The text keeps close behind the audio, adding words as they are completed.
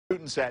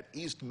Students at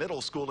East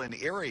Middle School in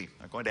Erie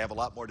are going to have a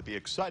lot more to be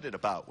excited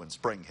about when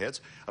spring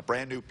hits. A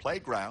brand new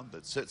playground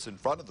that sits in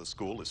front of the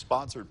school is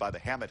sponsored by the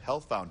Hammett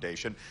Health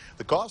Foundation.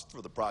 The cost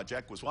for the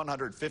project was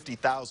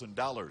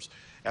 $150,000.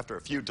 After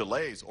a few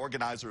delays,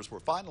 organizers were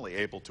finally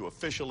able to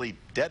officially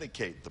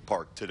dedicate the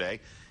park today.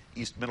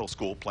 East Middle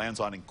School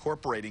plans on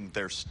incorporating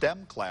their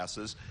STEM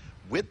classes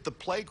with the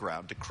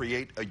playground to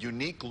create a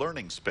unique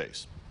learning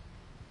space.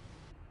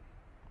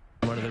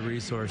 One of the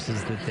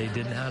resources that they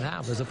did not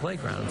have was a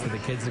playground for the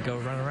kids to go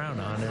run around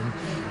on,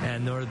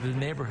 and nor did the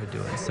neighborhood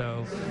do it.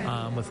 So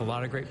with a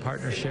lot of great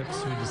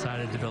partnerships, we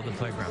decided to build a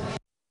playground.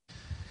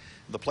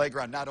 The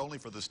playground not only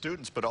for the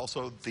students, but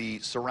also the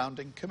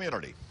surrounding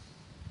community.